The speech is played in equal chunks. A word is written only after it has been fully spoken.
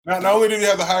Not only did he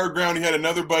have the higher ground, he had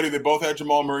another buddy that both had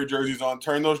Jamal Murray jerseys on.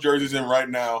 Turn those jerseys in right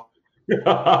now.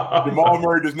 Jamal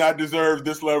Murray does not deserve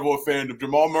this level of fandom.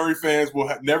 Jamal Murray fans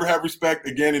will never have respect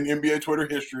again in NBA Twitter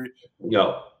history.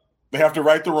 No. They have to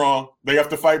right the wrong. They have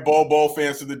to fight Bol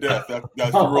fans to the death.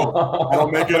 That's the rule. I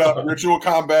don't make it up. Ritual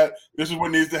combat. This is what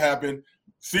needs to happen.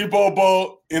 See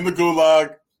Bol in the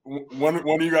gulag. One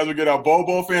of you guys will get out.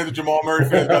 Bol fans and Jamal Murray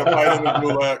fans got to fight in the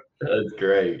gulag. That's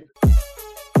great.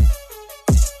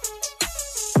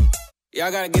 Y'all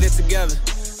got to get it together.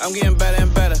 I'm getting better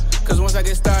and better. Because once I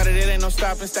get started, it ain't no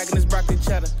stopping stacking this broccoli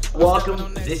cheddar.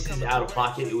 Welcome. This is Out of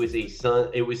Pocket. It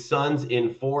was Suns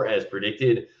in 4 as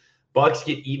predicted. Bucks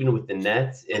get even with the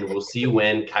Nets, and we'll see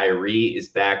when Kyrie is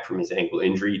back from his ankle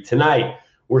injury. Tonight,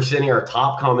 we're sending our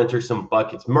top commenters some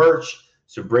Buckets merch,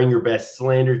 so bring your best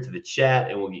slander to the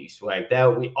chat, and we'll get you swagged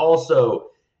out. We also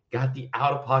got the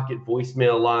Out of Pocket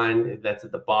voicemail line that's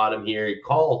at the bottom here.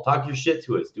 Call, talk your shit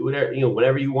to us. Do whatever,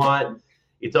 whatever you want.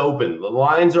 It's open. The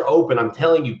lines are open. I'm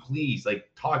telling you, please,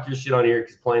 talk your shit on here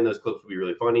because playing those clips will be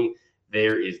really funny.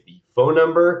 There is the phone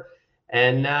number.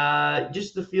 And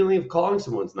just the feeling of calling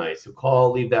someone's nice. So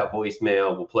call, leave that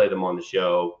voicemail. We'll play them on the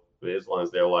show as long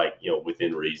as they're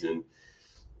within reason.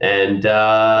 And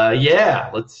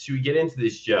should we get into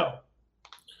this show?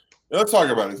 Let's talk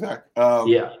about it, Zach.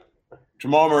 Yeah.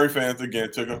 Jamal Murray fans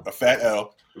again took a fat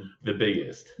L. The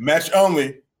biggest. Matched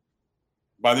only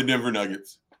by the Denver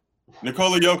Nuggets.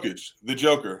 Nikola Jokic, the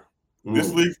Joker,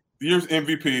 this year's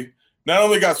MVP, not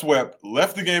only got swept,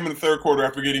 left the game in the third quarter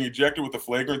after getting ejected with a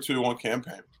flagrant 2 on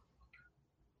campaign.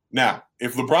 Now,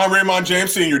 if LeBron Raymond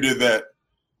James Sr. did that,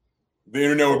 the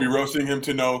internet would be roasting him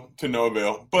to no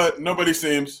avail. But nobody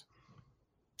seems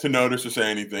to notice or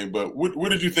say anything. But what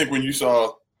did you think when you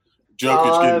saw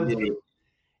Jokic getting booted?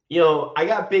 I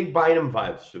got big Bynum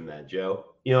vibes from that, Joe.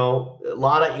 A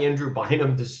lot of Andrew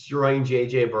Bynum destroying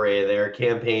J.J. Barea there.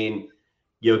 Campaign,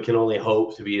 can only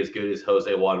hope to be as good as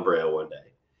Jose Juan Barea one day.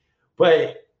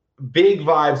 But big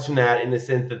vibes from that in the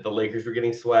sense that the Lakers were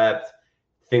getting swept.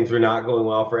 Things were not going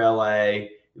well for LA.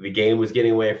 The game was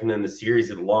getting away from them. The series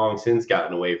had long since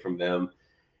gotten away from them.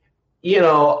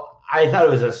 I thought it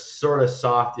was a sort of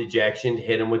soft ejection to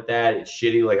hit him with that. It's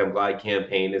shitty. I'm glad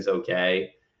Campaign is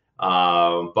okay.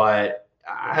 But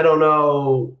I don't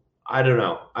know. I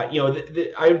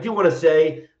do want to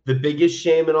say the biggest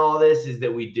shame in all of this is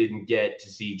that we didn't get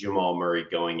to see Jamal Murray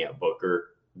going at Booker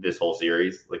this whole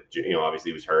series.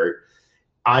 Obviously he was hurt.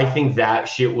 I think that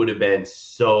shit would have been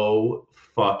so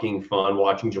fucking fun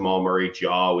watching Jamal Murray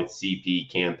jaw with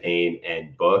CP, Campaign,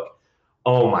 and Book.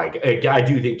 Oh my God. I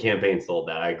do think Campaign sold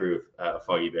that. I agree with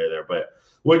Foggy Bear there. But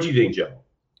what do you think, Joe?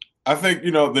 I think,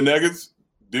 the Nuggets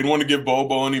didn't want to give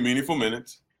Bol any meaningful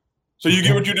minutes. So you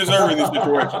get what you deserve in this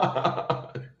situation.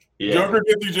 Yeah. Joker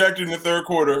gets ejected in the third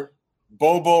quarter.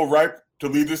 Bol ripe to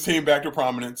lead this team back to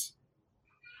prominence.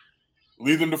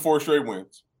 Lead them to 4 straight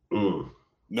wins.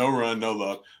 No run, no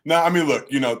love. Now, look,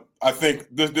 I think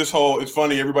this whole – it's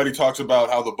funny. Everybody talks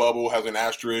about how the bubble has an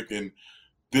asterisk and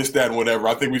this, that, and whatever.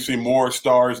 I think we've seen more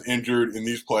stars injured in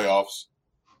these playoffs,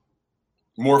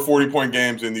 more 40-point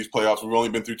games in these playoffs. We've only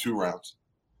been through 2 rounds.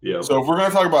 Yeah. So if we're going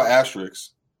to talk about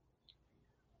asterisks,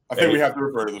 I think we have to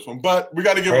refer to this one. But we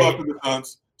got to give love to the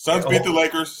Suns. Suns beat the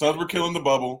Lakers. Suns were killing the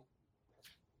bubble.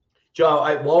 Joe,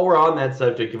 while we're on that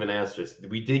subject of an asterisk,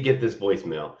 we did get this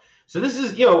voicemail. So this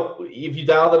is, if you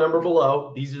dial the number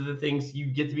below, these are the things you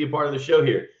get to be a part of the show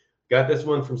here. Got this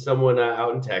one from someone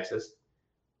out in Texas.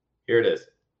 Here it is.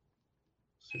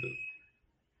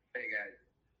 Hey, guys.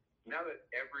 Now that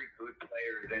every good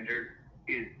player is injured,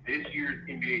 is this year's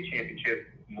NBA championship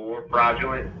more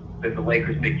fraudulent than the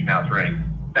Lakers' Mickey Mouse ring?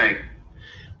 Thanks.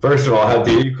 First of all, how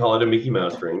dare you call it a Mickey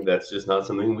Mouse ring? That's just not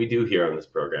something we do here on this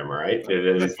program, all right?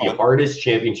 It's the hardest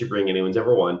championship ring anyone's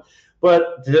ever won.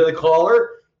 But to the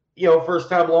caller, first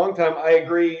time, long time, I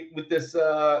agree with this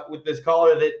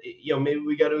caller that, maybe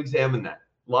we got to examine that.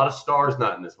 A lot of stars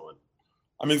not in this one.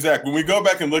 Zach, when we go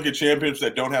back and look at championships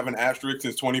that don't have an asterisk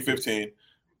since 2015,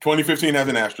 2015 has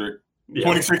an asterisk. Yeah.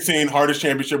 2016, hardest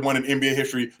championship won in NBA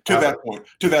history to that point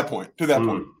in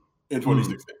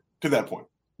 2016, to that point.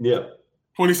 Yeah.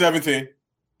 2017,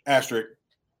 asterisk.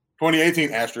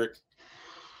 2018, asterisk.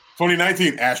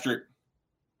 2019, asterisk.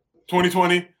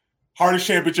 2020, hardest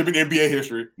championship in NBA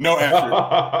history. No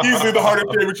asterisk. Easily the hardest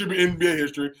championship in NBA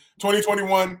history.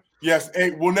 2021, yes,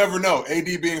 we'll never know. AD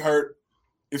being hurt.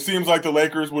 It seems like the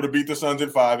Lakers would have beat the Suns in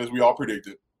 5, as we all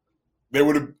predicted. They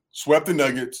would have swept the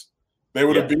Nuggets. They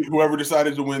would have beat whoever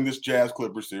decided to win this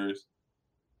Jazz-Clippers series.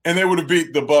 And they would have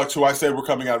beat the Bucks, who I said were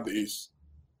coming out of the East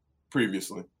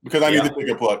previously, because I need the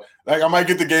ticket plug. I might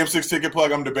get the Game 6 ticket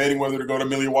plug. I'm debating whether to go to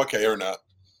Milwaukee or not.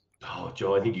 Oh,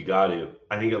 Joe, I think you got to.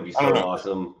 I think it'll be so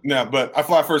awesome. Yeah, but I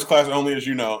fly first class only, as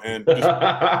you know, and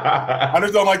I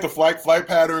just don't like the flight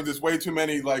patterns. There's way too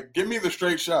many. Like, give me the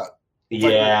straight shot.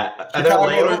 Yeah, are there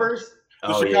layovers?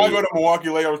 The Chicago to Milwaukee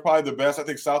layover is probably the best. I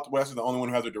think Southwest is the only one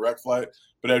who has a direct flight.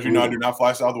 But as you know, I do not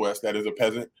fly Southwest. That is a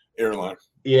peasant airline.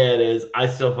 Yeah, it is. I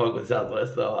still fuck with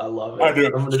Southwest, though. I love it. I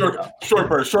do. Short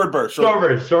burst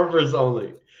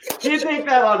only. Do you think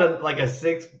that on a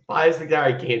 5-6 hour,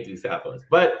 I can't do Southwest?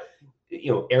 But,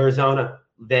 Arizona,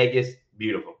 Vegas,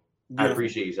 beautiful. I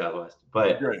appreciate you, Southwest.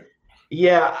 But, great.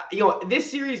 Yeah, this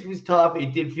series was tough.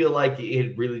 It did feel like it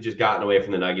had really just gotten away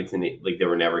from the Nuggets, and they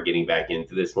were never getting back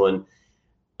into this one.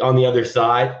 On the other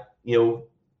side,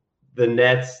 the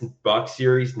Nets-Bucks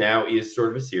series now is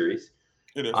sort of a series.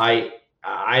 It is. I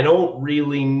don't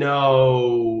really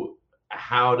know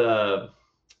how to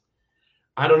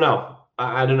 – I don't know.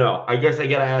 I don't know. I guess I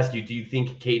got to ask you, do you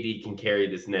think KD can carry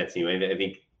this Nets team? I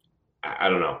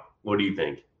don't know. What do you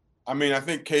think? I mean, I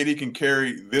think KD can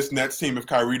carry this Nets team. If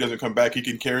Kyrie doesn't come back, he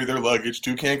can carry their luggage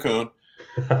to Cancun.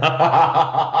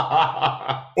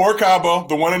 Or Cabo,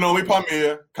 the one and only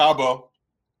Palmilla, Cabo.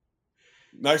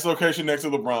 Nice location next to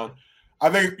LeBron. I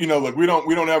think, look, we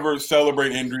don't ever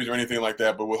celebrate injuries or anything like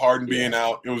that, but with Harden being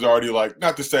out, it was already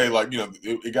not to say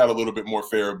it got a little bit more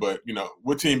fair, but,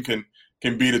 what team can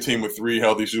beat a team with 3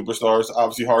 healthy superstars?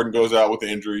 Obviously, Harden goes out with the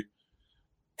injury.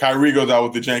 Kyrie goes out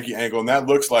with the janky ankle, and that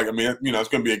looks like, it's going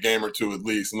to be a game or two at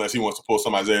least, unless he wants to pull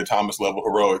some Isaiah Thomas-level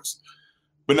heroics.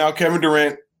 But now Kevin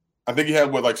Durant, I think he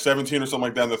had, 17 or something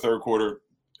like that in the third quarter,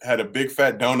 had a big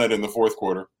fat donut in the fourth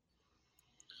quarter.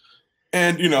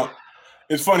 And,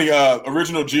 it's funny,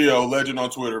 Original Geo, legend on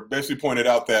Twitter, basically pointed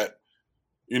out that,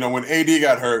 when AD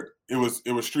got hurt, it was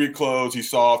street clothes, he's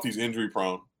soft, he's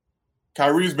injury-prone.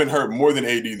 Kyrie's been hurt more than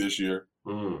AD this year.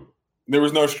 There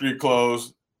was no street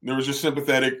clothes. There was just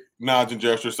sympathetic nods and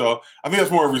gestures. So I think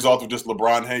that's more a result of just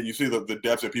LeBron hate. You see the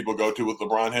depths that people go to with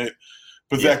LeBron hate.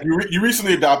 But Zach, you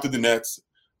recently adopted the Nets.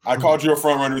 I called you a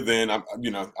front runner then.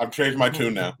 I've changed my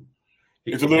tune now.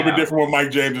 It's a little bit different when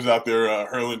Mike James is out there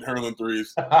hurling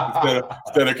threes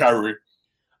instead of Kyrie.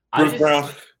 Bruce Brown.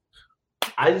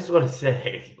 I just want to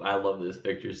say, I love this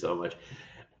picture so much.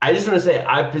 I just want to say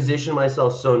I positioned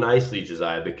myself so nicely,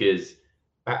 Josiah, because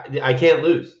I can't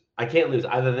lose. I can't lose.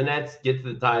 Either the Nets get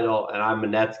to the title and I'm a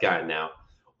Nets guy now,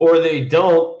 or they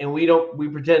don't and we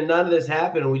pretend none of this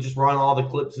happened and we just run all the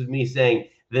clips of me saying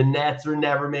the Nets are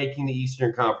never making the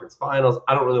Eastern Conference Finals.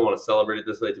 I don't really want to celebrate it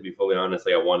this way, to be fully honest.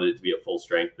 I wanted it to be a full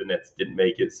strength. The Nets didn't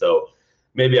make it, so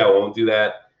maybe I won't do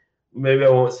that. Maybe I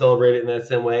won't celebrate it in that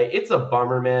same way. It's a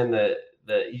bummer, man, that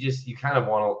you kind of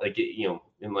want to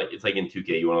it's like in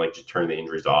 2K, you want to just turn the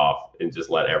injuries off and just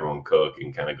let everyone cook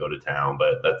and kind of go to town,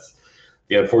 but that's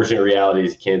the unfortunate reality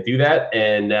is you can't do that.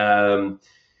 And,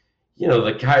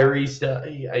 the Kyrie stuff,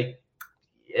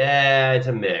 it's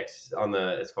a mix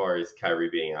as far as Kyrie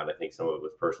being out. I think some of it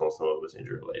was personal, some of it was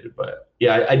injury related. But,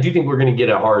 yeah, I do think we're going to get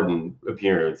a Harden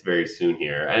appearance very soon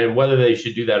here. And whether they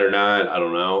should do that or not, I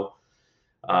don't know.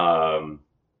 I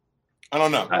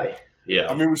don't know.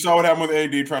 We saw what happened with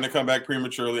AD trying to come back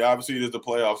prematurely. Obviously, it is the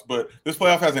playoffs. But this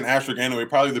playoff has an asterisk anyway,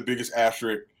 probably the biggest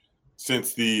asterisk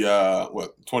since the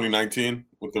 2019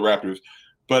 with the Raptors.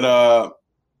 But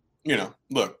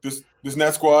look, this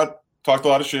Nets squad talked a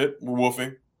lot of shit. We're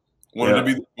woofing. Wanted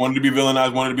to be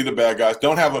villainized, wanted to be the bad guys.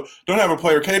 Don't have a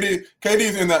player.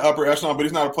 KD's in that upper echelon, but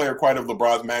he's not a player quite of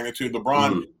LeBron's magnitude.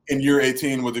 LeBron in year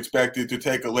 18 was expected to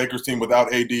take a Lakers team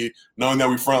without AD, knowing that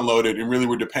we front loaded and really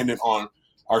were dependent on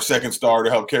our second star to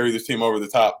help carry this team over the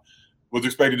top. Was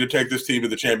expected to take this team to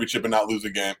the championship and not lose a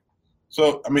game.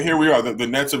 So, here we are. The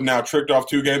Nets have now tricked off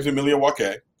 2 games in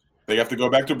Milwaukee. They have to go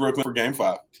back to Brooklyn for Game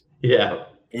 5. Yeah.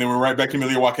 And then we're right back to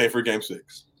Milwaukee for Game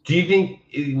 6. Do you think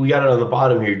 – we got it on the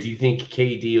bottom here. Do you think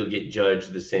KD will get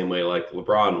judged the same way like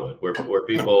LeBron would, where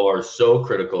people are so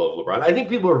critical of LeBron? I think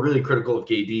people are really critical of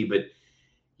KD, but,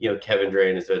 Kevin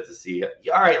Durant is about to see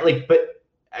 – all right, but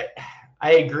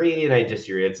I agree and I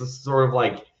disagree. It's sort of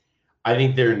like I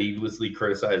think they're needlessly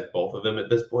criticized, both of them at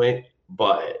this point.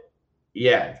 But –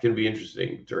 yeah, it's going to be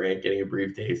interesting. Durant getting a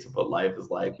brief taste of what life is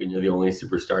like when you're the only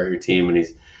superstar of your team, and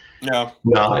he's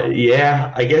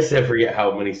I guess I forget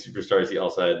how many superstars he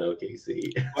also had in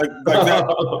OKC.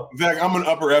 Zach, I'm an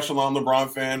upper echelon LeBron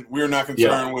fan. We are not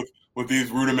concerned with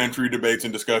these rudimentary debates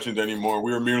and discussions anymore.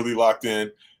 We are merely locked in.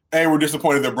 And we're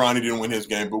disappointed that Bronny didn't win his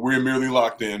game, but we're merely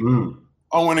locked in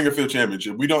on winning a 5th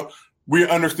championship. We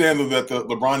understand that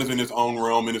LeBron is in his own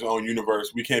realm, in his own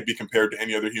universe. We can't be compared to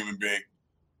any other human being.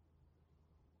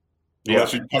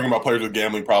 Unless you're talking about players with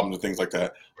gambling problems and things like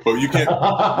that. But you can't.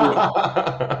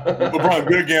 LeBron,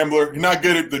 good gambler. You're not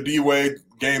good at the D-Wade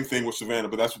game thing with Savannah,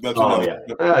 but that's Oh another.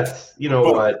 yeah, that's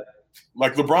what.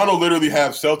 Like LeBron will literally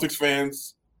have Celtics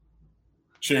fans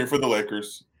cheering for the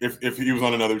Lakers if he was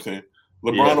on another team.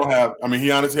 LeBron will have. I mean,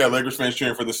 he honestly had Lakers fans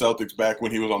cheering for the Celtics back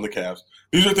when he was on the Cavs.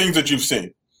 These are things that you've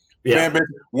seen. Yeah. Fan base,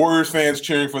 Warriors fans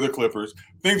cheering for the Clippers.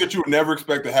 Things that you would never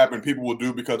expect to happen, people will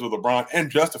do because of LeBron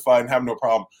and justified and have no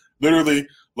problem. Literally,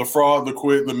 LaFraud,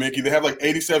 LaQuit, LaMickey, they have like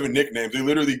 87 nicknames. They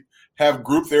literally have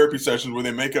group therapy sessions where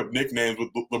they make up nicknames with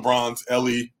LeBron's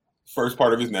L.E. first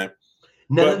part of his name.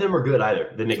 None of them are good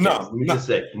either. The nicknames. Let me just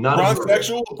say,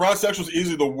 LeBron sexual is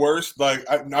easily the worst. Like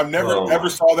I've never ever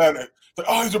saw that. Like,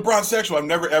 oh, he's a LeBron sexual. I've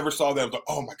never ever saw that. I was like,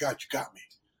 oh my God, you got me.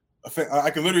 I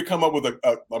can literally come up with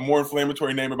a more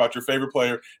inflammatory name about your favorite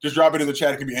player. Just drop it in the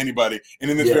chat. It can be anybody.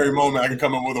 And in this very moment, I can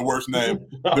come up with a worse name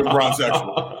than LeBron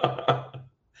sexual.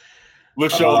 The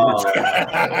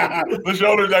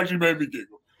shoulders actually made me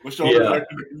giggle. Actually made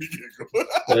me giggle.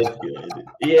 That's good.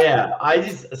 Yeah,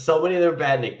 so many of their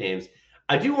bad nicknames.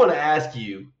 I do want to ask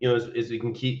you, as we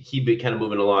can keep it kind of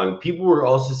moving along. People were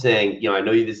also saying, I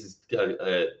know this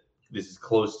is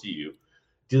close to you.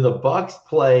 Do the Bucks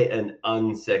play an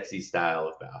unsexy style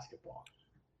of basketball?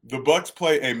 The Bucks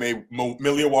play a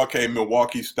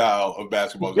Milwaukee style of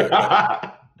basketball.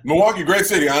 Milwaukee, great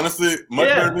city, honestly, much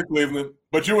better than Cleveland.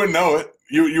 But you wouldn't know it.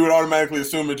 You would automatically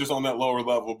assume it just on that lower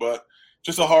level. But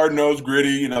just a hard-nosed,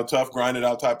 gritty, tough,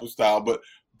 grinded-out type of style. But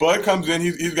Bud comes in.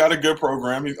 He's got a good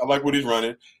program. I like what he's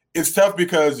running. It's tough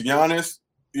because Giannis,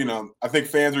 I think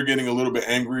fans are getting a little bit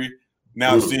angry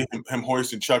now seeing him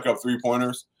hoist and chuck up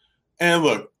three-pointers. And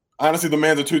look, honestly, the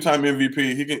man's a two-time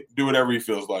MVP. He can do whatever he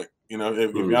feels like. If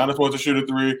Giannis wants to shoot a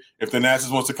three, if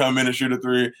Thanasis wants to come in and shoot a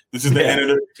three, this is the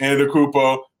end of the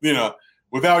Kupo.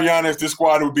 Without Giannis, this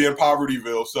squad would be in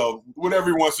Povertyville. So whatever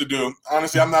he wants to do,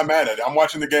 honestly, I'm not mad at it. I'm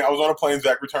watching the game. I was on a plane,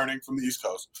 Zach, returning from the East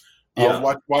Coast. I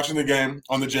was watching the game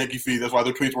on the janky feed. That's why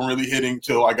the tweets weren't really hitting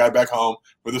till I got back home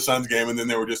for the Suns game, and then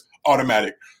they were just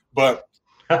automatic. But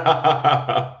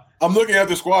I'm looking at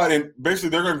the squad, and basically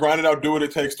they're going to grind it out, do what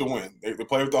it takes to win. They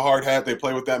play with the hard hat. They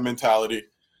play with that mentality.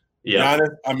 Yeah.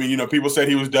 Giannis, I mean, people said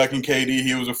he was ducking KD.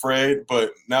 He was afraid,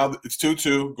 but now it's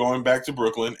 2-2 going back to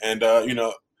Brooklyn, and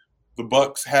the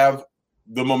Bucks have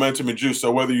the momentum and juice.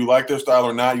 So whether you like their style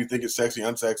or not, you think it's sexy,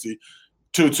 unsexy,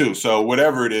 2-2. So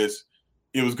whatever it is,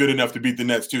 it was good enough to beat the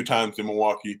Nets 2 times in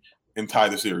Milwaukee and tie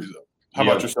the series up. How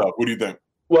about yourself? What do you think?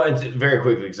 Well, and very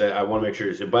quickly, because I want to make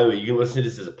sure. So, by the way, you can listen to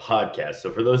this as a podcast.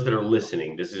 So, for those that are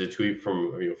listening, this is a tweet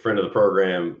from a friend of the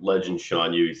program, legend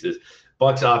Sean Yu. He says,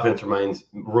 "Bucks offense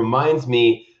reminds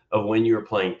me of when you were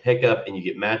playing pickup and you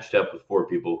get matched up with 4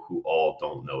 people who all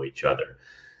don't know each other."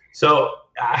 So,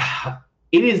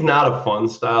 it is not a fun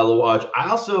style to watch. I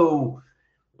also,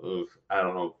 I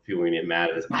don't know if people are going to get mad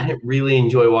at this. I didn't really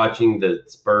enjoy watching the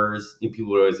Spurs.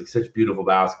 People were always like such beautiful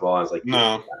basketball. I was like,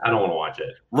 no, I don't want to watch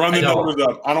it. Run the numbers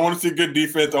up. I don't want to see good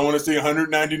defense. I want to see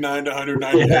 199 to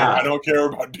 198. Yeah. I don't care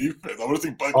about defense. I want to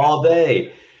see buckets all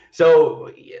day.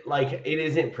 So, like, it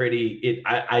isn't pretty.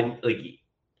 I like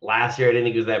last year. I didn't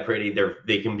think it was that pretty.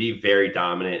 They can be very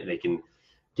dominant. They can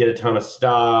get a ton of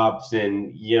stops,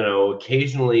 and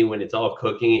occasionally when it's all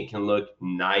cooking, it can look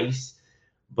nice.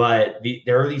 But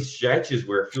there are these stretches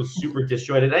where it feels super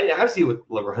disjointed. I see with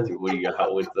LeBron, what do you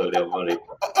got with Odell Money?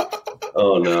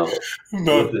 Oh no!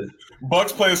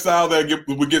 Bucks play a style that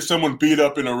would get someone beat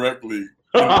up in a rec league.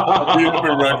 Beat up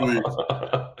in rec leagues.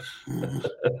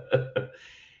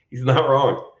 He's not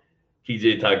wrong.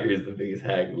 PJ Tucker is the biggest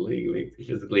hack in the league.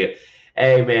 Physically,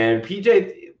 hey man,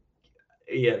 PJ.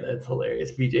 Yeah, that's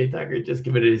hilarious. PJ Tucker just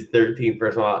committed his 13th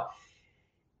personal.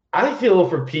 I feel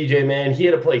for PJ, man. He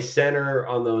had to play center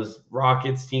on those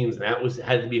Rockets teams, and that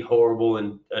had to be horrible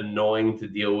and annoying to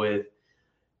deal with.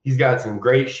 He's got some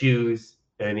great shoes,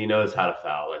 and he knows how to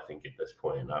foul, I think, at this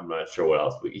point. I'm not sure what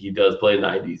else, but he does play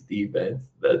 90s defense.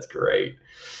 That's great.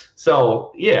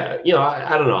 So, yeah,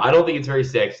 I don't know. I don't think it's very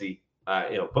sexy,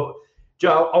 but,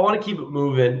 Joe, I want to keep it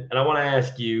moving, and I want to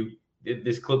ask you,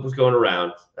 this clip was going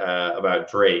around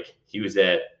about Drake. He was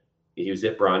at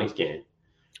Bronny's game.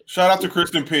 Shout out to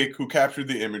Kristen Peak, who captured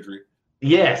the imagery.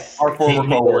 Yes. Our former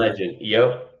coworker. Legend.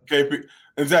 Yep. KP.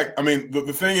 And Zach, I mean,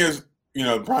 the thing is,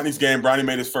 Bronny's game, Bronny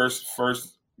made his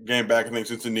first game back, I think,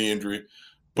 since a knee injury.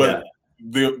 But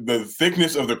the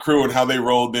thickness of the crew and how they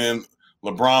rolled in,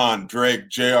 LeBron, Drake,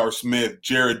 J.R. Smith,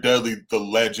 Jared Dudley, the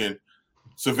legend,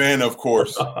 Savannah, of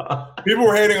course. People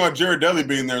were hating on Jared Dudley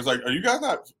being there. It's like, are you guys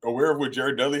not aware of what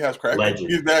Jared Dudley has cracked?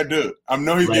 He's that dude. I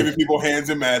know he's giving people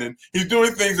hands in Madden. He's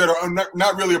doing things that are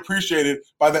not really appreciated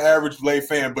by the average lay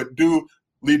fan, but do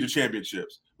lead to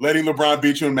championships. Letting LeBron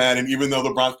beat you in Madden, even though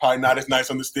LeBron's probably not as nice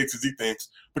on the sticks as he thinks.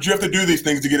 But you have to do these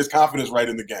things to get his confidence right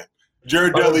in the game.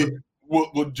 Jared Dudley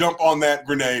will jump on that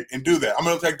grenade and do that. I'm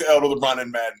going to take the L to LeBron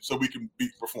and Madden so we can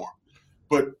perform.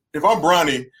 But if I'm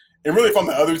Bronny, and really if I'm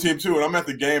the other team too, and I'm at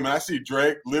the game and I see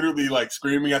Drake literally like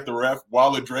screaming at the ref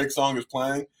while the Drake song is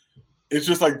playing, it's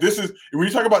just like this is – when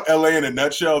you talk about L.A. in a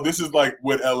nutshell, this is like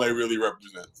what L.A. really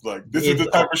represents. Like this is the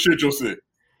type of shit you'll see.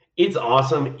 It's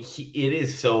awesome. It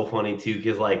is so funny, too,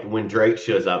 because, like, when Drake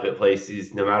shows up at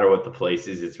places, no matter what the place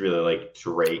is, it's really, like,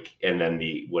 Drake and then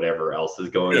the whatever else is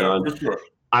going on. For sure.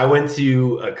 I went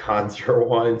to a concert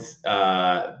once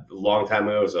a long time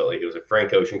ago. So, like, it was a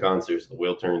Frank Ocean concert. It's the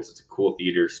Wilterns. It's a cool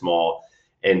theater, small.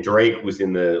 And Drake was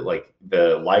in the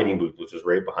lighting booth, which was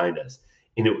right behind us.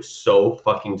 And it was so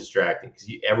fucking distracting because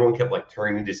everyone kept, like,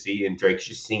 turning to see, and Drake's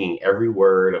just singing every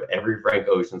word of every Frank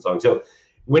Ocean song. So,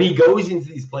 when he goes into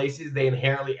these places, they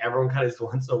inherently everyone kind of just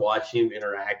wants to watch him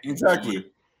interact.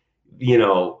 Exactly.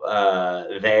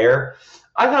 There.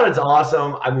 I thought it's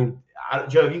awesome. I mean,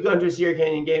 Joe, have you gone to a Sierra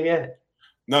Canyon game yet?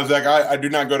 No, Zach, I do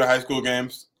not go to high school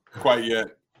games quite yet.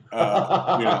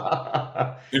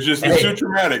 It's too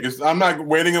traumatic. I'm not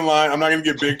waiting in line. I'm not going to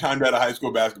get big timed at a high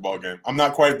school basketball game. I'm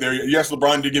not quite there yet. Yes,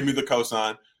 LeBron did give me the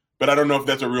cosign, but I don't know if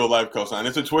that's a real life cosign.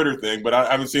 It's a Twitter thing, but I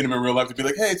haven't seen him in real life to be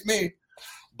like, hey, it's me.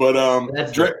 But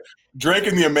Drake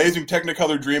in the amazing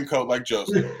Technicolor dream coat like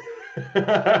Joseph.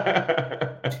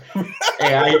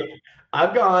 Hey,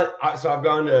 I've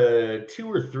gone to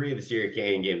 2 or 3 of the Sierra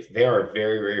Canyon games. They are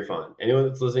very, very fun. Anyone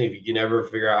that's listening, if you can ever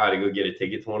figure out how to go get a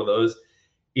ticket to one of those,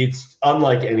 it's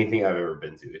unlike anything I've ever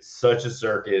been to. It's such a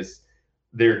circus.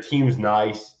 Their team's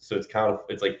nice, so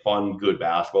it's like fun, good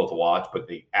basketball to watch, but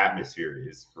the atmosphere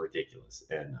is ridiculous.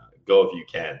 And go if you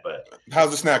can. But how's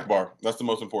the snack bar? That's the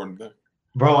most important thing.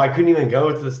 Bro, I couldn't even go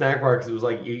to the snack bar because it was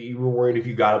like you were worried if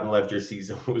you got up and left your seat,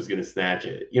 someone was going to snatch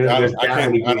it. There's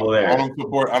that many people there. I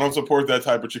don't support that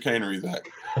type of chicanery, Zach.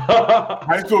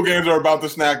 High school games are about the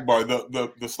snack bar,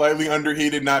 the slightly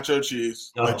underheated nacho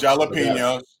cheese, the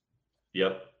jalapenos.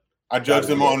 Yep. I judge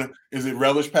them on, is it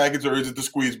relish packets or is it the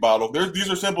squeeze bottle? These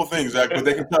are simple things, Zach, but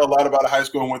they can tell a lot about a high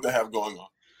school and what they have going on.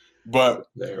 But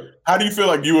how do you feel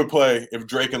like you would play if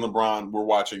Drake and LeBron were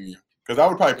watching you? Because I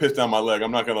would probably piss down my leg.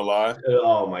 I'm not going to lie.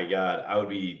 Oh, my God. I would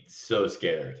be so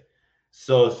scared.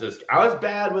 So I was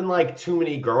bad when, like, too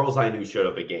many girls I knew showed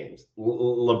up at games.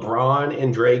 LeBron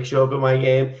and Drake show up at my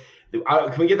game.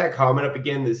 Can we get that comment up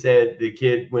again that said the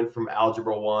kid went from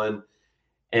Algebra 1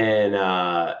 and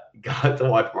got to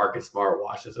watch Marcus Smart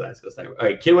watch this high school segment? All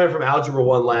right, kid went from Algebra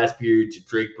 1 last period to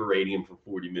Drake berating him for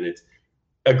 40 minutes.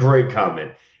 A great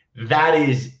comment. That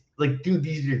is, like, dude,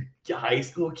 these are high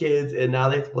school kids, and now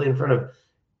they have to play in front of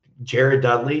Jared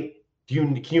Dudley.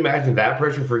 Can you imagine that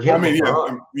pressure for him? I mean,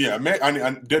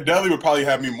 Dudley would probably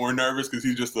have me more nervous because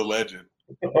he's just a legend.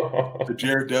 The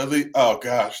Jared Dudley, oh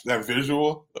gosh, that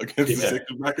visual against the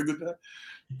Sixers back in the day.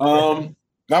 I'm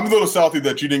a little salty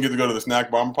that you didn't get to go to the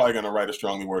snack bar. I'm probably going to write a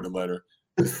strongly worded letter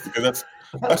because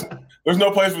that's there's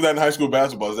no place for that in high school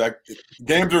basketball.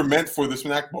 Games are meant for the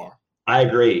snack bar. I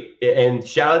agree. And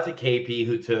shout out to KP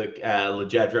who took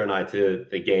Lejedra and I to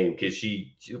the game because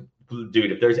she,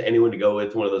 dude, if there's anyone to go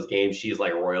with one of those games, she's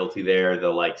like royalty there. The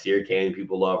like Sierra Canyon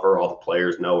people love her. All the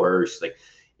players know her. She's like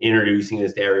introducing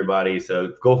us to everybody.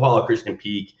 So go follow Kristen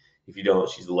Peak. If you don't,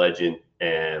 she's a legend.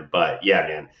 But yeah,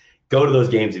 man, go to those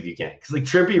games if you can. Because like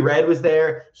Trippie Redd was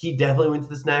there. He definitely went to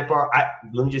the snack bar.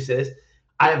 Let me just say this.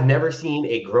 I have never seen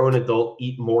a grown adult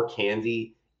eat more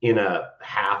candy in a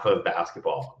half of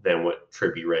basketball than what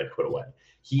Trippie Redd put away.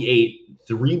 He ate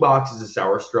 3 boxes of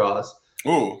Sour Straws,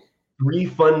 3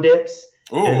 Fun Dips,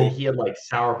 and then he had like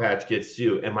Sour Patch Kids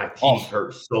too. And my teeth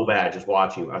hurt so bad just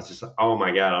watching him. I was just like, oh my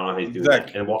God, I don't know how he's doing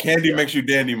that. And candy makes you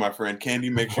dandy, my friend.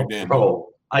 Candy makes you dandy. Bro,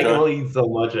 I can only eat so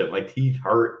much of it. My teeth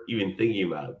hurt even thinking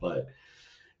about it. But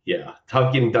yeah,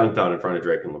 tough getting dunked on in front of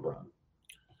Drake and LeBron.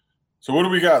 So what do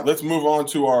we got? Let's move on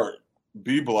to our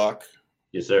B block.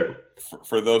 Yes, sir.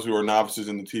 For those who are novices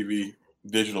in the TV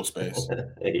digital space.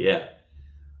 Yeah.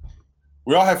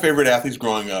 We all have favorite athletes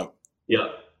growing up. Yeah.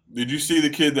 Did you see the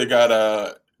kid that got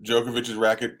Djokovic's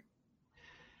racket?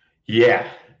 Yeah.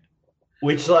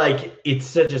 Which, like, it's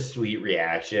such a sweet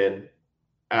reaction.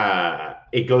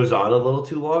 It goes on a little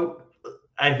too long.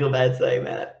 I feel bad saying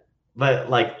that. But,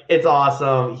 like, it's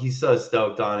awesome. He's so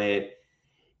stoked on it.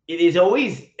 It is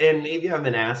always, and maybe I'm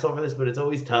an asshole for this, but it's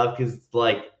always tough because,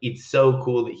 like, it's so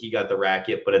cool that he got the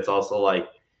racket, but it's also like,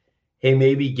 hey,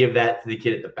 maybe give that to the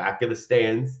kid at the back of the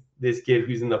stands. This kid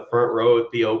who's in the front row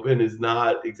at the Open is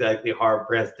not exactly hard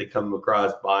pressed to come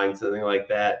across buying something like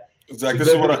that. Exactly.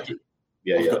 This is what I.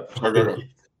 Yeah. Sorry, go.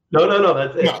 No.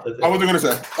 That's it. I wasn't going to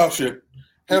say. Oh, shit.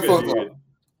 Have fun thought.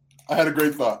 I had a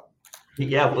great thought.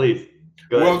 Yeah, please.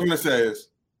 What I was going to say is,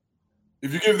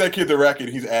 if you give that kid the racket,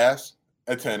 he's ass.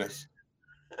 at tennis.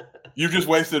 You just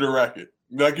wasted a racket.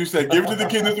 Like you said, give it to the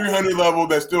kid in the 300 level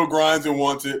that still grinds and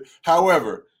wants it.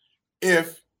 However,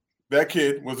 if that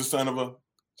kid was the son of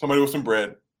somebody with some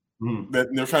bread, that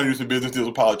they're trying to do some business deals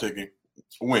with politicking,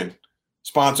 win.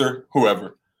 Sponsor,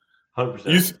 whoever.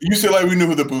 100%. You said like we knew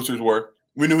who the boosters were.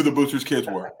 We knew who the boosters' kids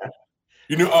were.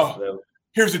 You knew,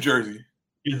 here's a jersey.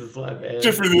 He's a slap man.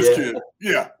 Just for this kid.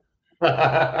 Yeah. And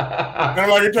I'm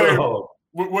not going to tell you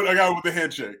what I got with the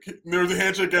handshake. There was a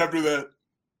handshake after that.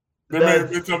 There may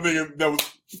have been something that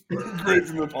was great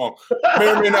in the palm. May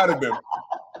or may not have been.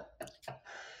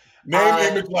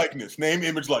 Name, image, likeness. Name,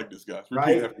 image, likeness, guys.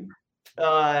 Repeat after me.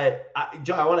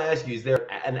 John, I want to ask you, is there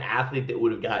an athlete that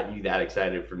would have gotten you that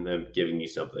excited from them giving you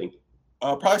something?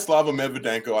 Probably Slava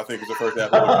Medvedenko, I think, is the first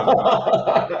athlete.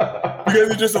 Because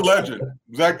he's just a legend.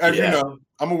 Zach, as you know,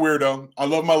 I'm a weirdo. I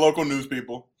love my local news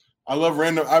people.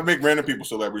 I make random people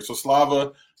celebrities. So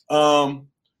Slava,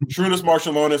 Shrewdness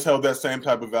Marshallonis held that same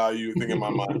type of value, I think, in my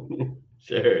mind.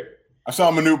 Sure. I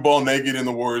saw Manute Ball naked in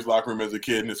the Warriors locker room as a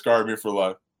kid, and it scarred me for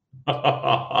life.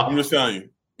 I'm just telling you.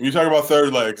 When you talk about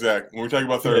third leg, Zach, when we talk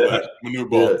about third leg,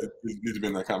 Manute Ball needs to be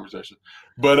in that conversation.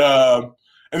 But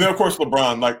and then of course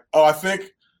LeBron.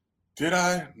 Did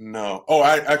I? No. Oh,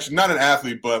 I actually not an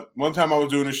athlete, but one time I was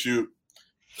doing a shoot.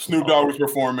 Snoop Dogg was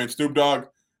performing. Snoop Dogg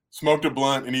smoked a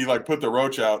blunt and he put the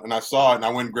roach out, and I saw it and I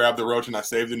went and grabbed the roach and I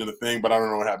saved it in the thing, but I don't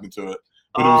know what happened to it.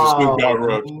 But it was a Snoop Dogg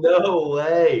roach. No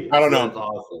way. I don't know. That's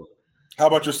awesome. How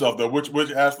about yourself though? Which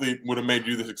athlete would have made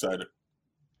you this excited?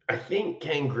 I think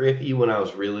Ken Griffey when I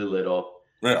was really little.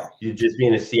 Yeah. You just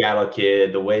being a Seattle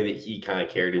kid, the way that he kind of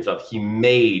carried himself, he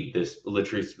made this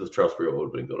literally Charles Brewer would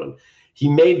have been good on. He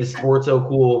made the sport so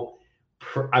cool.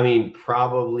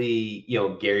 Probably,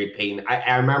 Gary Payton.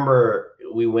 I remember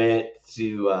we went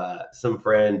to some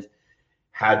friend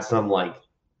had some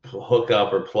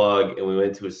hookup or plug, and we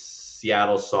went to a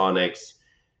Seattle Sonics,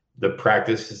 the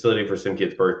practice facility for some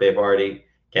kid's birthday party.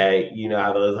 Okay. You know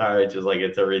how those are. It's just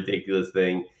it's a ridiculous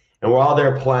thing. And we're all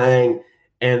there playing,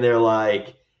 and they're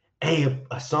like, hey,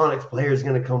 a Sonics player is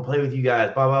going to come play with you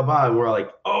guys, blah, blah, blah. And we're like,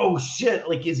 oh, shit.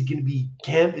 Is it going to be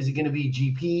Kemp? Is it going to be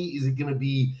GP? Is it going to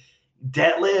be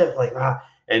Detlef?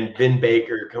 And Vin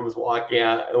Baker comes walking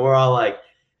out, and we're all like,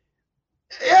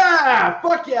 yeah,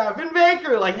 fuck yeah, Vin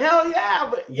Baker. Hell yeah.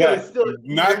 But it's still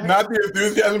not the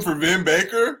enthusiasm for Vin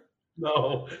Baker?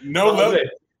 No love it.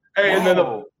 Hey, and then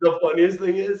the funniest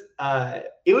thing is,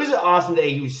 it was an awesome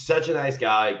day. He was such a nice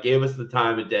guy. Gave us the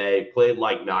time of day. Played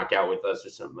knockout with us or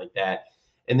something like that.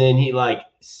 And then he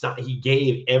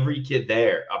gave every kid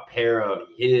there a pair of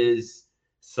his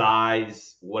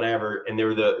size, whatever. And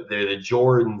they're the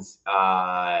Jordans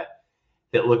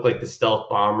that look like the stealth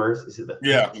bombers. Is it the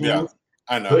 15s? Yeah.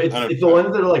 I know. So it's the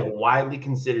ones that are widely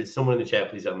considered. Someone in the chat,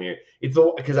 please help me here. It's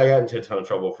because I got into a ton of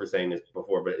trouble for saying this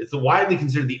before, but it's widely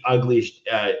considered the ugliest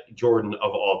Jordan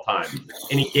of all time.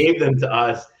 And he gave them to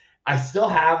us. I still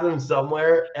have them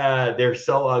somewhere. They're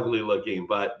so ugly looking,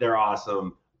 but they're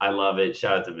awesome. I love it.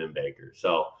 Shout out to Vin Baker.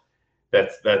 So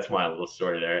that's my little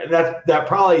story there, and that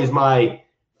probably is my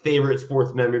favorite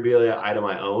sports memorabilia item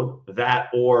I own. That,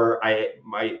 or I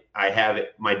have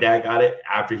it. My dad got it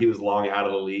after he was long out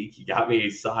of the league. He got me a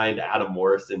signed Adam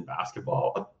Morrison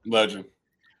basketball. Legend.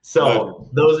 So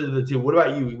those are the two. What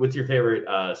about you? What's your favorite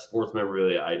sports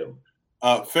memorabilia item?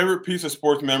 Favorite piece of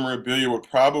sports memorabilia would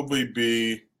probably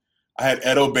be, I had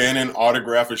Ed O'Bannon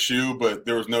autograph a shoe, but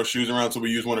there was no shoes around, so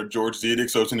we used one of George Zedek.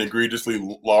 So it's an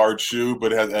egregiously large shoe,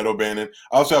 but it has Ed O'Bannon.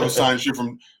 I also have a signed shoe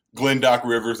from Glenn Doc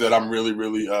Rivers that I'm really,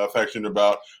 really affectionate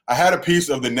about. I had a piece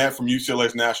of the net from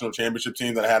UCLA's national championship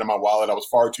team that I had in my wallet. I was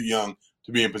far too young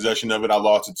to be in possession of it. I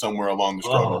lost it somewhere along the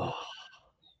struggle.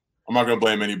 I'm not going to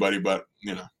blame anybody, but,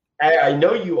 I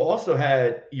know you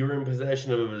were in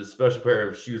possession of a special pair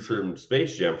of shoes from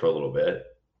Space Jam for a little bit.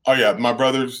 Oh, yeah. My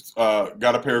brothers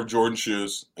got a pair of Jordan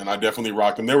shoes, and I definitely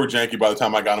rocked them. They were janky by the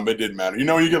time I got them, but it didn't matter. You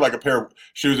get a pair of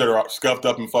shoes that are scuffed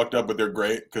up and fucked up, but they're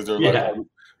great because they're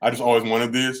I just always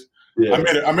wanted these. Yeah.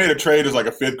 I made a trade as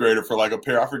a fifth grader for a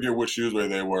pair. I forget which shoes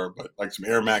they were, but some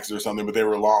Air Maxes or something, but they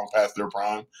were long past their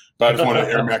prime. But I just wanted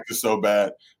Air Maxes so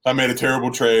bad. I made a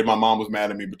terrible trade. My mom was mad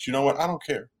at me, but you know what? I don't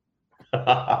care.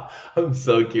 I'm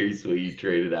so curious what you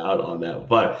traded out on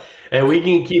that. And we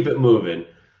can keep it moving.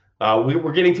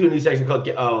 We're getting to a new section called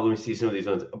let me see some of these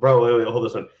ones. Bro, wait, hold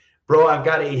this one. Bro, I've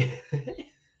got a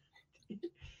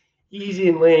Easy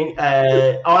and Ling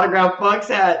autograph Bucks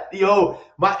hat.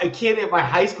 A kid at my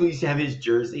high school used to have his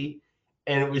jersey,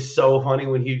 and it was so funny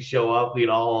when he'd show up. We'd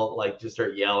all just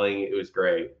start yelling. It was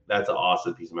great. That's an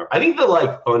awesome piece of memorabilia. I think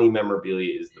the funny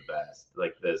memorabilia is the best.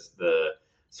 The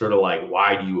sort of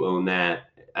why do you own that?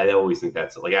 I always think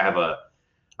that's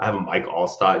I I have a Mike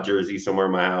Allstott jersey somewhere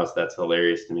in my house. That's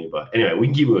hilarious to me. But anyway, we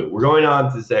can keep moving. We're going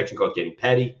on to the section called Getting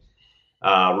Petty.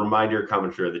 Reminder,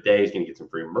 commenter of the day is going to get some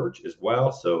free merch as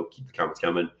well. So keep the comments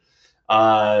coming.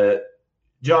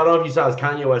 Joe, I don't know if you saw this.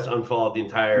 Kanye West unfollowed the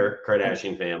entire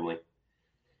Kardashian family.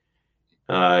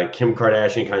 Kim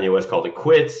Kardashian, Kanye West called it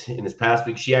quits in this past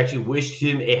week. She actually wished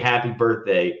him a happy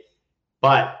birthday,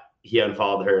 but he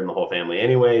unfollowed her and the whole family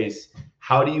anyways.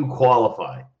 How do you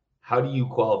qualify? How do you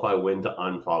qualify when to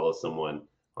unfollow someone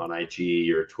on IG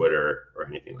or Twitter or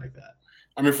anything like that?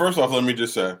 I mean, first off, let me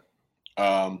just say,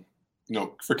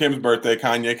 for Kim's birthday,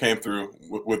 Kanye came through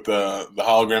with the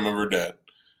hologram of her dad.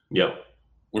 Yep.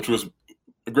 Which was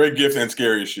a great gift and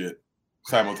scary as shit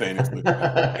simultaneously.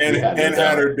 and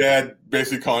had her dad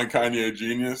basically calling Kanye a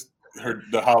genius,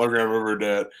 the hologram of her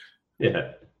dad.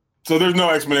 Yeah. So there's no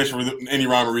explanation for any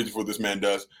rhyme or reason for what this man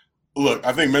does. Look,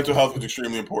 I think mental health is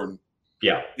extremely important.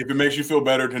 Yeah. If it makes you feel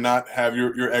better to not have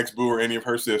your ex-boo or any of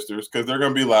her sisters, because they're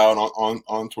going to be loud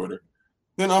on Twitter,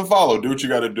 then unfollow. Do what you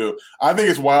got to do. I think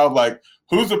it's wild. Like,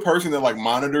 who's the person that like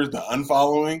monitors the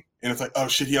unfollowing? And it's like, oh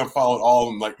shit, he unfollowed all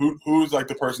of them. Like, who's like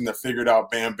the person that figured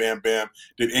out, bam, bam, bam.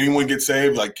 Did anyone get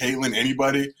saved? Like Caitlyn,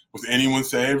 anybody? Was anyone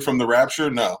saved from the rapture?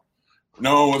 No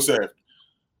one was saved.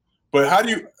 But how do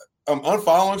you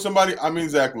unfollowing somebody? I mean,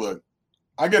 Zach, look,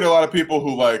 I get a lot of people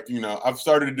who like, I've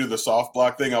started to do the soft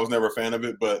block thing. I was never a fan of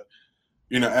it, but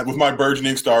with my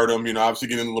burgeoning stardom, obviously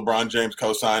getting the LeBron James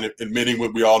cosign, admitting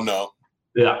what we all know.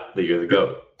 Yeah, that you're the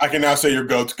GOAT. I can now say your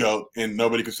GOAT's GOAT, and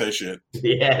nobody can say shit.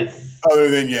 Yes. Other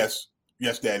than yes,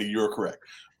 Daddy, you're correct.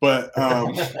 But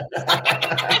yeah,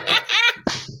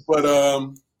 for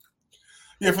the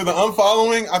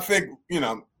unfollowing, I think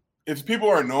if people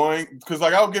are annoying, because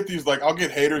like I'll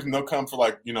get haters and they'll come for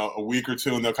like a week or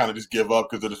two and they'll kind of just give up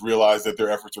because they just realize that their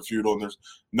efforts are futile and there's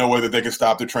no way that they can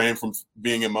stop the train from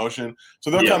being in motion. So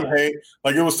they'll come hate.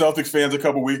 Like it was Celtics fans a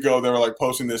couple weeks ago. They were like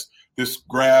posting this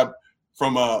grab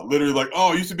from literally like,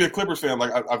 oh, I used to be a Clippers fan.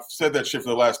 Like I've said that shit for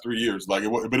the last 3 years. Like,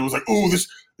 but it was like, oh,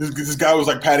 this guy was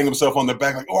like patting himself on the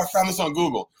back, like, oh, I found this on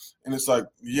Google. And it's like,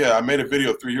 yeah, I made a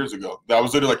video 3 years ago. That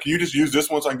was literally like, can you just use this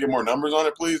one so I can get more numbers on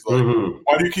it, please? Like,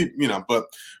 why do you keep, But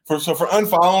for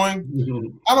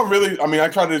unfollowing, I don't really. I mean, I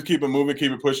try to keep it moving,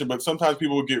 keep it pushing, but sometimes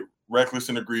people will get reckless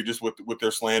and egregious with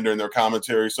their slander and their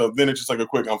commentary. So then it's just like a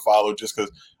quick unfollow, just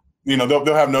because,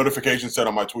 they'll have notifications set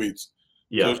on my tweets.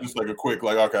 Yeah. So it's just like a quick,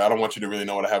 like, okay, I don't want you to really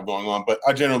know what I have going on, but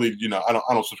I generally, I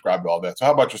don't subscribe to all that. So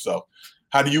how about yourself?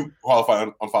 How do you qualify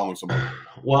on following somebody?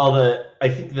 Well, I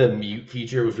think the mute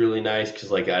feature was really nice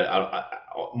because, like, I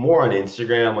more on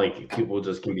Instagram, like, people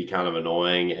just can be kind of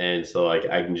annoying, and so like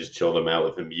I can just chill them out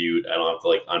with a mute. I don't have to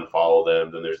like unfollow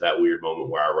them. Then there's that weird moment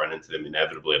where I run into them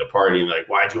inevitably at a party and like,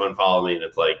 why'd you unfollow me? And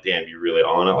it's like, damn, you really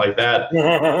on it like that?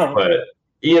 But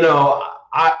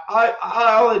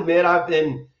I'll admit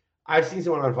I've seen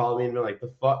someone unfollow me and been like,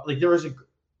 the fuck? Like there was a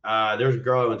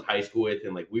girl I went to high school with,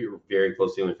 and like we were very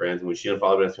close to friends. And when she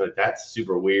unfollowed me, I was like, that's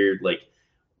super weird. Like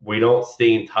we don't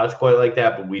stay in touch quite like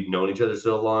that, but we've known each other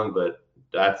so long. But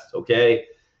that's okay.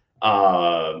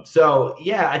 So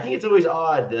yeah, I think it's always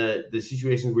odd the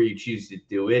situations where you choose to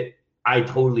do it. I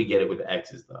totally get it with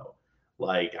exes though.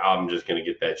 Like I'm just gonna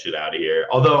get that shit out of here.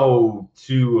 Although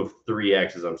 2 of 3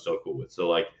 exes I'm so cool with. So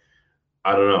like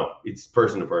I don't know. It's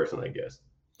person to person, I guess.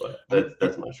 But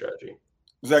that's my strategy.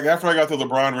 Zach, after I got the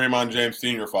LeBron Raymond James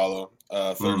Sr. follow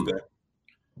Thursday,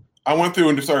 I went through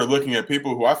and just started looking at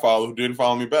people who I follow who didn't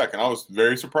follow me back, and I was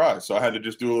very surprised. So I had to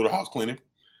just do a little house cleaning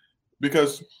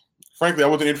because, frankly, I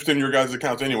wasn't interested in your guys'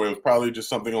 accounts anyway. It was probably just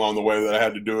something along the way that I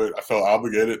had to do it. I felt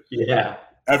obligated. Yeah.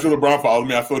 After LeBron followed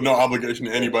me, I felt no obligation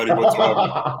to anybody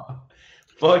whatsoever.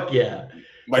 Fuck yeah.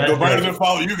 Like, LeBron doesn't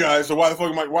follow you guys, so why the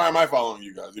fuck why am I following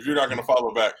you guys if you're not going to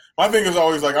follow back? My thing is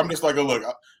always like, I'm just like, look,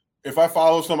 if I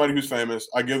follow somebody who's famous,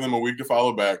 I give them a week to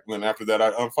follow back. Then after that,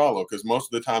 I unfollow because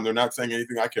most of the time they're not saying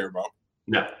anything I care about.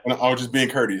 No. And I was just being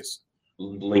courteous.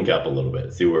 Link up a little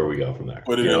bit, see where we go from there.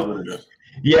 But it is what it is.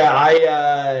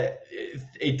 Yeah,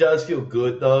 it does feel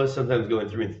good though. Sometimes going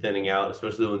through and thinning out,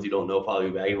 especially the ones you don't know follow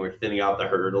you back, and we're thinning out the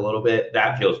herd a little bit.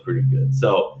 That feels pretty good.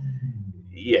 So,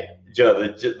 yeah, Joe,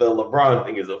 the LeBron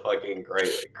thing is a fucking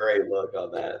great look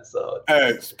on that. So,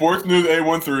 hey, Sports News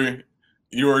 813,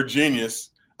 you're a genius.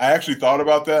 I actually thought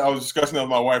about that. I was discussing that with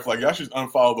my wife. Like, y'all should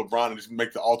unfollow LeBron and just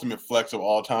make the ultimate flex of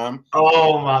all time.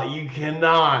 Oh my! You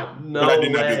cannot. No way.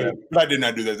 I did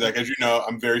not do that, Zach. As you know,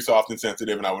 I'm very soft and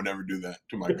sensitive, and I would never do that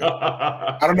to my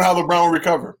guy. I don't know how LeBron will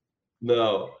recover.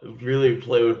 No, really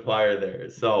play with fire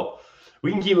there. So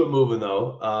we can keep it moving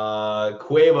though.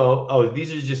 Quavo. Oh,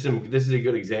 these are just some. This is a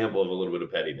good example of a little bit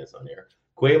of pettiness on here.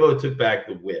 Quavo took back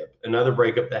the whip. Another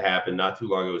breakup that happened not too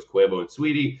long ago was Quavo and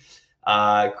Sweetie.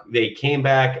 They came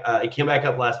back. It came back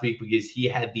up last week because he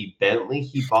had the Bentley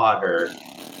he bought her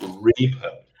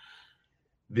repoed,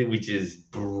 which is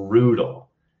brutal.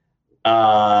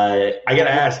 I got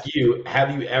to ask you,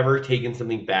 have you ever taken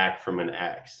something back from an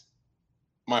ex?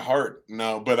 My heart,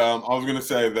 no. But I was going to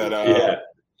say that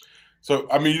So,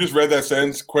 I mean, you just read that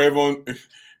sentence. Quavo,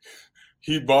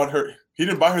 he didn't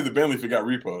buy her the Bentley if it got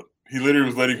repoed. He literally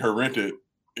was letting her rent it.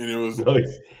 And it was. No,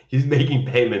 he's making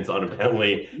payments on a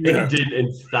Bentley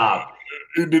and stop.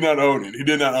 He did not own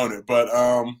it. But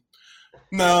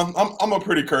no, I'm a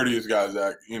pretty courteous guy,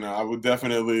 Zach. You know, I would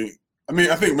definitely. I mean,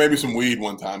 I think maybe some weed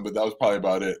one time, but that was probably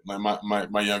about it. Like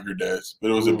my younger days.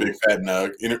 But it was a big fat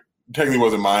nug. And it technically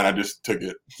wasn't mine. I just took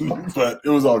it. But it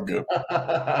was all good.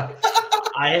 I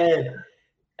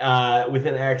had with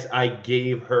an ex, I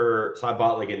gave her. So I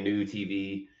bought like a new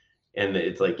TV. And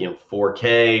it's like,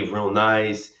 4K, real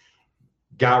nice.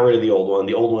 Got rid of the old one.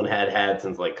 The old one had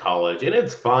since like college. And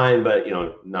it's fine, but,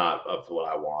 not up to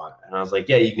what I want. And I was like,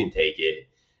 yeah, you can take it.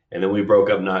 And then we broke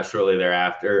up not shortly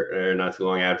thereafter, or not too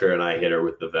long after. And I hit her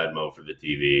with the Venmo for the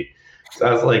TV. So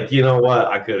I was like, you know what?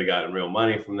 I could have gotten real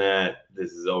money from that.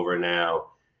 This is over now.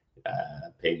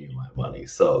 Pay me my money.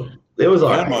 So it was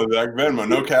all Venmo, right. Zach, Venmo.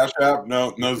 No Cash App,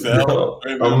 no Zelle. No,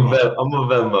 I'm a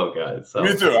Venmo guy. So.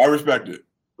 Me too. I respect it.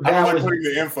 I don't like putting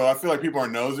the info. I feel like people are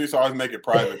nosy, so I always make it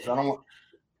private. So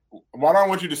why do I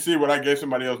want you to see what I gave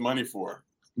somebody else money for?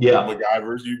 Yeah.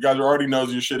 MacGyvers. You guys are already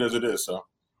nosy as shit as it is, so.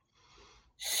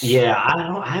 Yeah,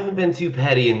 I haven't been too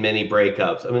petty in many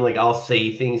breakups. I mean, like, I'll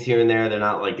say things here and there. They're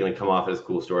not, like, going to come off as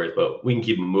cool stories, but we can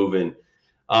keep them moving.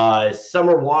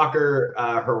 Summer Walker,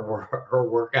 her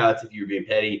workouts, if you're being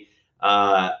petty.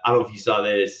 I don't know if you saw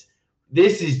this.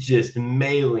 This is just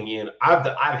mailing in. I've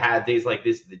had days like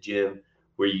this at the gym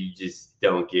where you just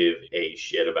don't give a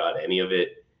shit about any of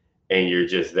it, and you're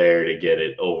just there to get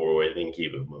it over with and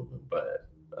keep it moving. But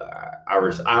I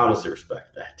honestly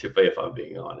respect that, if I'm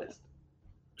being honest.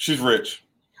 She's rich.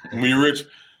 When you're rich,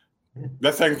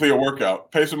 that's technically a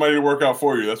workout. Pay somebody to work out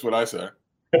for you. That's what I say.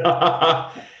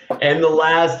 And the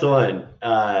last one,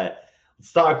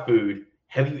 stock food.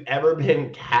 Have you ever been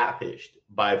catfished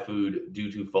by food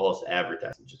due to false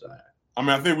advertising, Josiah? I mean,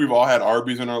 I think we've all had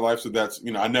Arby's in our life, so that's,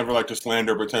 I never like to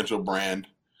slander a potential brand,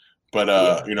 but,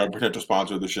 potential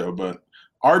sponsor of the show. But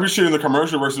Arby's shit in the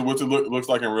commercial versus what it looks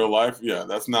like in real life, yeah,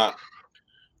 that's not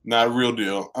a real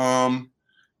deal.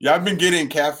 Yeah, I've been getting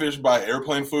catfished by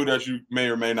airplane food, as you may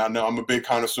or may not know. I'm a big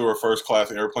connoisseur of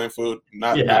first-class airplane food,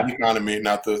 not economy,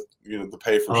 not the the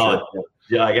pay for shit.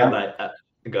 Yeah, I got that.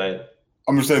 Go ahead.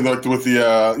 I'm just saying, like, with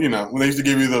the when they used to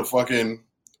give you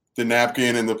the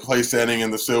napkin and the place setting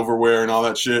and the silverware and all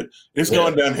that shit, it's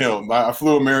going downhill. I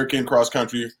flew American cross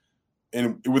country,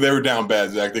 and they were down bad,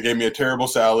 Zach. They gave me a terrible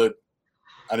salad.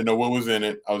 I didn't know what was in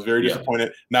it. I was very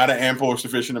disappointed. Not an ample or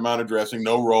sufficient amount of dressing.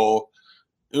 No roll.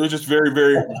 It was just very,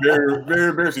 very, very, very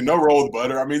embarrassing. No roll with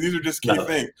butter. I mean, these are just key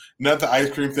things. Not the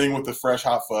ice cream thing with the fresh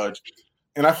hot fudge.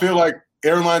 And I feel like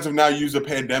airlines have now used the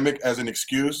pandemic as an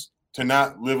excuse to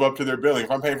not live up to their billing.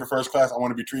 If I'm paying for first class, I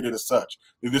want to be treated as such.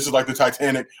 If this is like the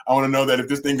Titanic, I want to know that if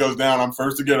this thing goes down, I'm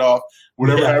first to get off.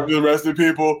 Whatever happens to the rest of the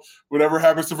people, whatever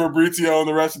happens to Fabrizio and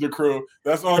the rest of the crew,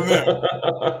 that's on them.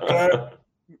 Okay?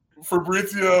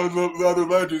 Fabrizio and the other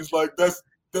legends, like, that's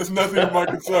nothing of my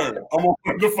concern. I'm on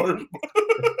the first.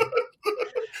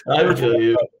 I feel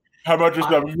you. How about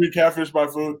yourself? You been catfished by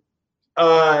food?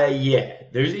 Yeah.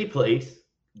 There's a place.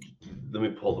 Let me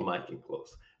pull the mic in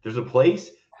close. There's a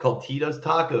place called Tito's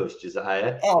Tacos,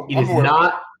 Josiah. It is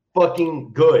not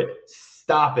fucking good.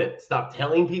 Stop it. Stop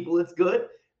telling people it's good.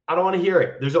 I don't want to hear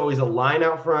it. There's always a line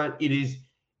out front. It's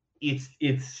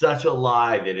such a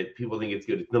lie that people think it's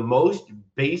good. It's the most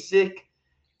basic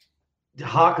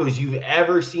tacos you've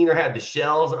ever seen or had. The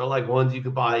shells are like ones you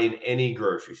could buy in any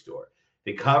grocery store.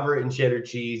 They cover it in cheddar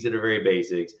cheese that are very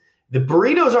basics. The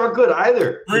burritos aren't good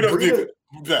either. Burritos.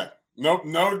 Exactly.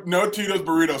 No Tito's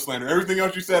burrito slander. Everything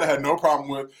else you said I had no problem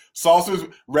with. Salsa's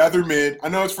rather mid. I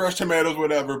know it's fresh tomatoes,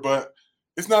 whatever, but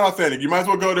it's not authentic. You might as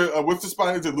well go to what's the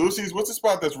spot? Is it Lucy's? What's the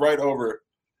spot that's right over?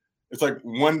 It's like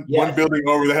one building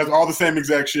over that has all the same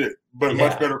exact shit, but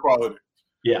much better quality.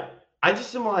 Yeah. I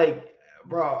just am like,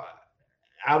 bro,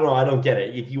 I don't know. I don't get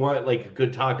it. If you want like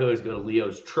good tacos, go to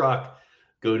Leo's Truck.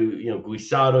 Go to,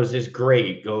 Guisado's is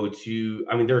great. Go to,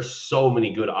 there's so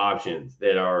many good options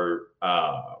that are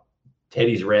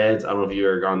Teddy's Reds. I don't know if you've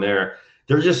ever gone there.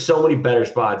 There's just so many better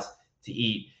spots to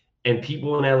eat. And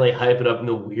people in LA hype it up in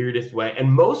the weirdest way.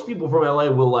 And most people from LA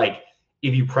will, like,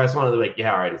 if you press on it, they're like,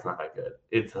 yeah, all right, it's not that good.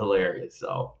 It's hilarious.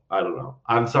 So I don't know.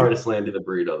 I'm sorry to slander the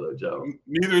burrito though, Joe.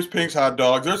 Neither is Pink's Hot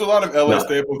Dogs. There's a lot of LA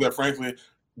staples that, frankly,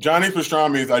 Johnny's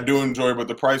pastrami's I do enjoy, but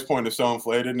the price point is so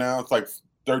inflated now. It's like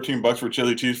 $13 for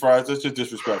chili cheese fries. That's just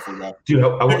disrespectful, man. Dude,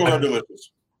 Pickles are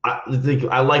delicious. I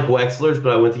like Wexler's,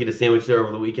 but I went to get a sandwich there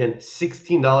over the weekend.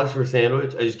 $16 for a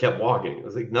sandwich. I just kept walking. I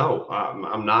was like, no,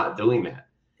 I'm not doing that.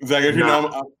 Zach, as you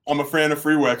know, I'm a fan of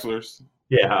free Wexler's.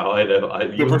 Yeah, I know.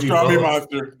 The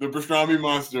pastrami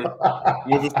monster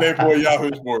was a staple at Yahoo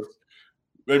Sports.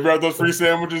 They brought those free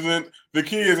sandwiches in. The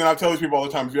key is, and I tell these people all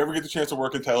the time, if you ever get the chance to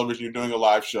work in television, you're doing a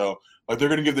live show, like they're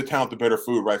going to give the talent the better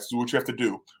food, right? So what you have to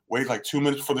do, wait like 2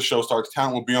 minutes before the show starts.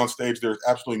 Talent will be on stage. There's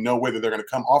absolutely no way that they're going to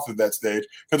come off of that stage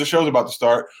because the show's about to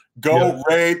start. Go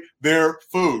raid their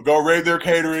food. Go raid their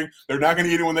catering. They're not going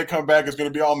to eat it when they come back. It's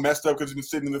going to be all messed up because it's been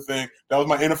sitting in the thing. That was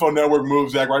my NFL Network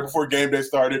move, Zach, right before game day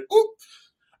started. Oop.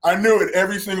 I knew it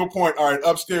every single point. All right,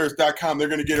 upstairs.com, they're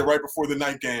going to get it right before the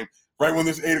night game. Right when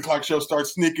this 8 o'clock show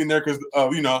starts, sneaking there because,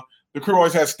 the crew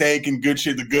always has steak and good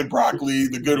shit, the good broccoli,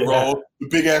 the good roll, the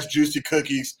big-ass juicy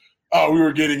cookies. Oh, we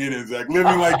were getting it in, Zach.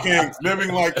 Living like kings.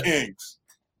 Living like kings.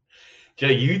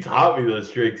 Jay, you taught me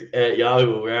those tricks at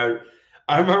Yahoo.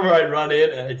 I remember I'd run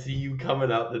in and I'd see you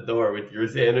coming out the door with your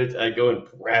sandwich. I'd go and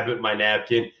grab it, my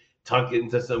napkin, tuck it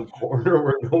into some corner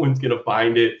where no one's going to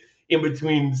find it. In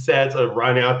between sets, I'd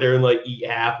run out there and, eat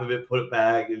half of it, put it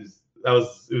back. It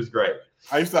was great.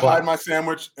 I used to hide my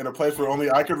sandwich in a place where only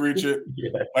I could reach it.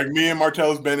 Like me and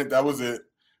Martellus Bennett, that was it.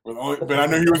 But I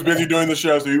knew he was busy doing the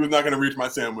show, so he was not going to reach my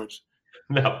sandwich.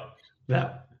 No.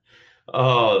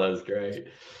 Oh, that's great.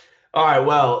 All right,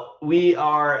 well, we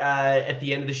are at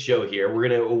the end of the show here. We're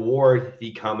going to award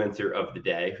the commenter of the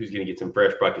day, who's going to get some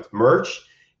Fresh Buckets merch.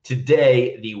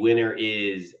 Today, the winner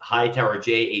is Hightower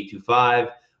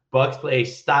J825. Bucks play a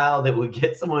style that would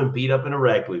get someone beat up in a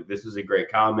rec league. This was a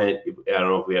great comment. I don't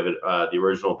know if we have it, the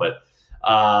original, but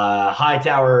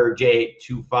Hightower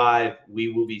J825,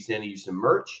 we will be sending you some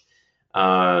merch.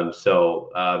 So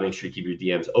make sure you keep your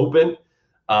DMs open.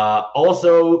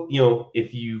 Also,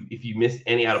 if you missed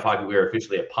any Out of Pocket, we are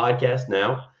officially a podcast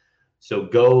now. So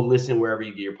go listen wherever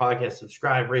you get your podcast.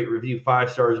 Subscribe, rate, review,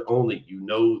 5 stars only. You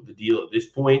know the deal at this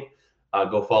point.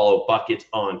 Go follow Buckets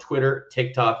on Twitter,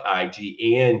 TikTok, IG,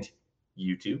 and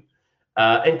YouTube.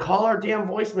 And call our damn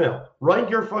voicemail. Run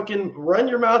your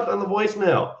mouth on the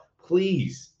voicemail.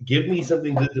 Please give me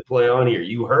something good to play on here.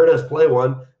 You heard us play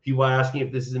one. People asking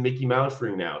if this is a Mickey Mouse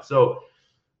ring now. So,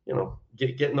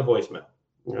 get in the voicemail.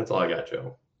 That's all I got,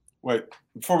 Joe. Wait,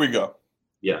 before we go.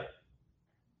 Yeah.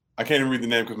 I can't even read the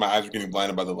name because my eyes are getting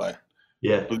blinded by the light.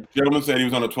 Yeah. The gentleman said he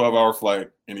was on a 12-hour flight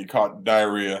and he caught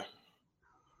diarrhea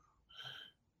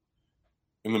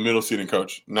in the middle seating,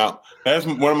 coach. Now, that's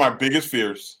one of my biggest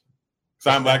fears.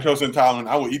 So I'm lactose intolerant.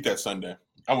 I will eat that sundae.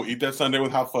 I will eat that sundae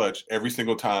with hot fudge every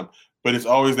single time. But it's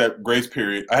always that grace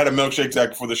period. I had a milkshake, Zach,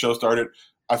 before the show started.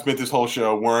 I spent this whole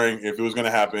show worrying if it was going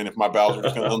to happen, if my bowels were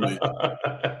just going to unleash.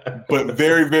 But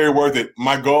very, very worth it.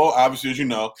 My goal, obviously, as you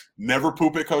know, never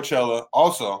poop at Coachella.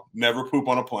 Also, never poop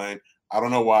on a plane. I don't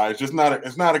know why. It's just not –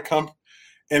 it's not a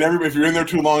and if you're in there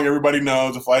too long, everybody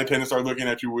knows. The flight attendants start looking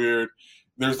at you weird.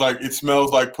 There's it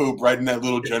smells like poop right in that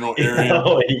little general area.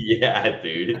 Oh, yeah,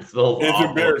 dude. It smells It's awful.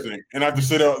 embarrassing. And I have to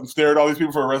sit out and stare at all these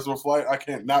people for the rest of the flight. I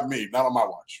can't. Not me. Not on my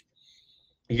watch.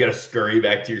 You got to scurry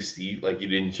back to your seat like you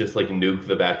didn't just nuke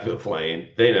the back of the plane.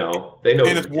 They know. And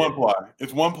it's one ply.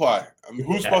 It's one ply. I mean,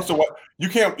 who's supposed to what? You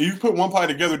can't. You put one ply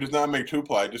together, it does not make two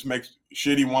ply. It just makes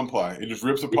shitty one ply. It just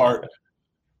rips apart.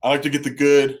 I like to get the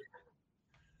good,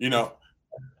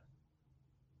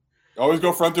 always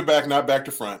go front to back, not back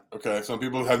to front. Okay, some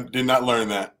people did not learn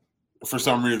that for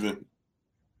some reason.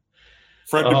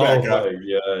 Front to back, guys.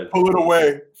 Pull it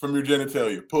away from your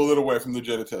genitalia. Pull it away from the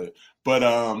genitalia. But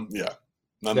yeah,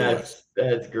 nonetheless,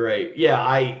 that's great. Yeah,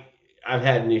 I've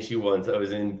had an issue once. I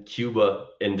was in Cuba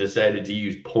and decided to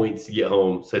use points to get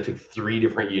home, so I took 3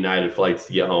 different United flights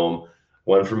to get home.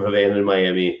 One from Havana to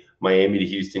Miami, Miami to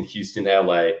Houston, Houston to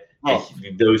LA. Oh.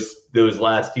 Those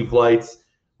last 2 flights,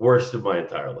 worst of my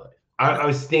entire life. I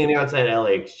was standing outside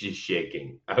LA just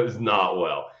shaking. I was not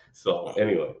well. So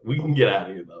anyway, we can get out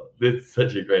of here though. It's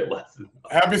such a great lesson.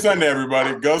 Happy Sunday,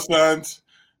 everybody. Go Suns.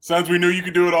 Suns, we knew you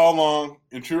could do it all along.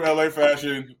 In true LA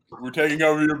fashion, we're taking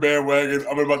over your bandwagon.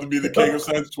 I'm about to be the king of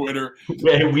Suns Twitter.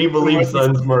 Man, we believe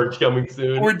Suns merch coming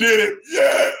soon. We did it.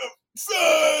 Yeah.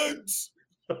 Suns.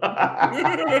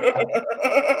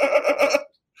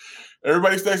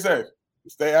 Everybody stay safe.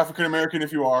 Stay African American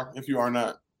if you are. If you are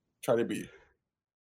not, try to be.